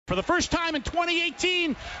For the first time in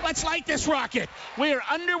 2018, let's light this rocket. We are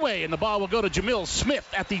underway, and the ball will go to Jamil Smith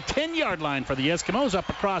at the 10-yard line for the Eskimos. Up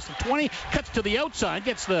across the 20, cuts to the outside,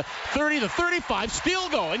 gets the 30, the 35, still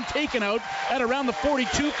going, taken out at around the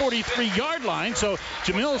 42, 43-yard line. So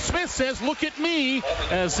Jamil Smith says, look at me,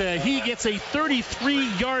 as he gets a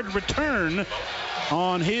 33-yard return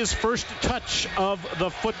on his first touch of the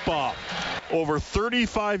football. Over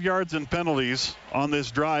 35 yards in penalties on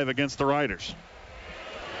this drive against the Riders.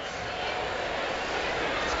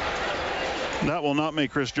 That will not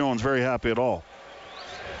make Chris Jones very happy at all.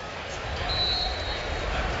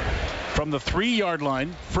 From the 3-yard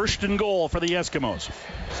line, first and goal for the Eskimos.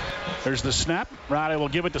 There's the snap. Riley will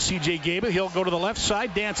give it to C.J. Gable. He'll go to the left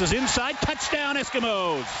side, dances inside. Touchdown,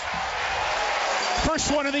 Eskimos.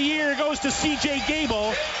 First one of the year goes to C.J.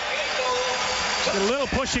 Gable. Get a little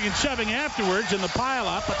pushing and shoving afterwards in the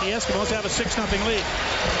pile-up, but the Eskimos have a 6-0 lead.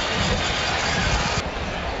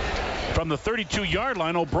 From the 32-yard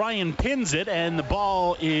line, O'Brien pins it, and the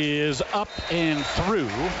ball is up and through.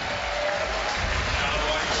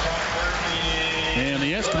 And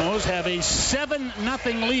the Eskimos have a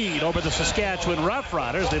 7-0 lead over the Saskatchewan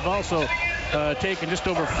Roughriders. They've also taken just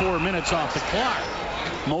over 4 minutes off the clock.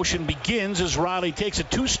 Motion begins as Riley takes a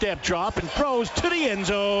 2-step drop and throws to the end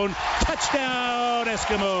zone. Touchdown,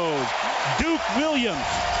 Eskimos. Duke Williams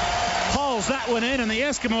hauls that one in, and the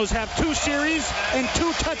Eskimos have 2 series and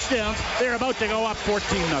 2 touchdowns. They're about to go up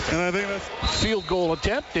 14-0. And I think that field goal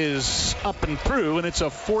attempt is up and through, and it's a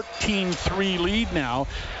 14-3 lead now.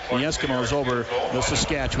 The Eskimos over the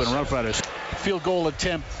Saskatchewan Roughriders. Field goal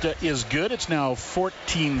attempt is good. It's now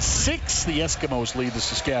 14-6. The Eskimos lead the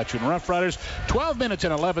Saskatchewan Roughriders. 12 minutes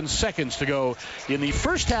and 11 seconds to go in the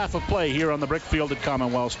first half of play here on the brick field at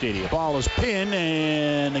Commonwealth Stadium. Ball is pinned,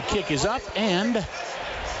 and the kick is up, and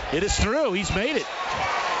it is through. He's made it.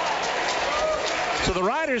 So the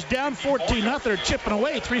Riders down 14-0. They're chipping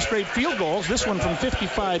away 3 straight field goals. This one from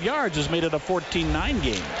 55 yards has made it a 14-9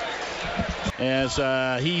 game. As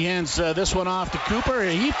he hands this one off to Cooper,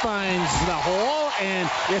 he finds the hole, and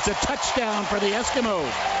it's a touchdown for the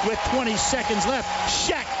Eskimos with 20 seconds left.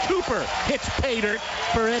 Shaq Cooper hits pay dirt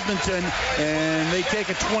for Edmonton, and they take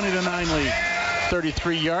a 20-9 lead.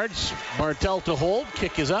 33 yards. Bartel to hold.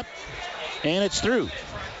 Kick is up, and it's through.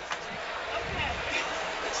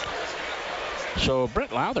 So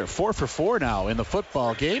Brett Lowther, 4 for 4 now in the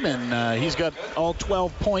football game, and he's got all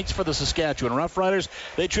 12 points for the Saskatchewan Roughriders.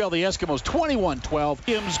 They trail the Eskimos 21-12.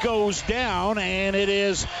 Williams goes down, and it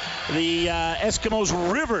is the Eskimos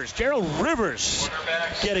Rivers. Gerald Rivers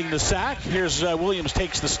getting the sack. Here's Williams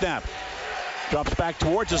takes the snap. Drops back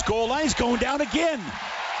towards his goal line. He's going down again.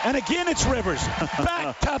 And again, it's Rivers.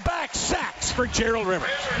 Back-to-back sacks for Gerald Rivers.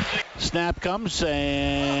 Snap comes,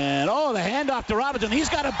 and the handoff to Robinson. He's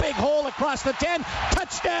got a big hole across the 10.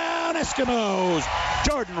 Touchdown, Eskimos.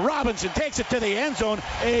 Jordan Robinson takes it to the end zone.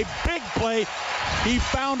 A big play. He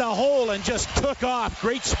found a hole and just took off.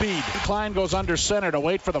 Great speed. Klein goes under center to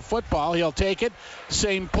wait for the football. He'll take it.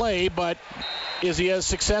 Same play, but is he as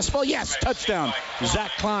successful? Yes, touchdown. Zach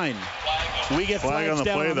Klein. We get flags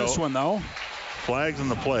down on this one, though. Flags in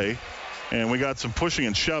the play, and we got some pushing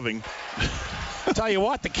and shoving. I'll tell you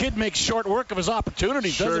what, the kid makes short work of his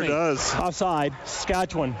opportunities, doesn't he? Sure does. Offside,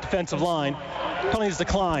 Saskatchewan defensive line. Penalties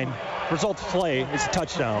decline. Result of play is a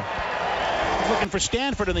touchdown. Looking for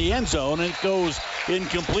Stanford in the end zone, and it goes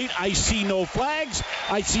incomplete. I see no flags.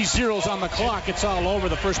 I see zeros on the clock. It's all over.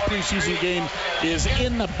 The first preseason game is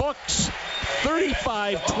in the books.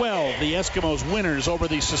 35-12, the Eskimos winners over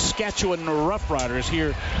the Saskatchewan Roughriders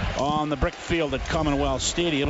here on the brick field at Commonwealth Stadium.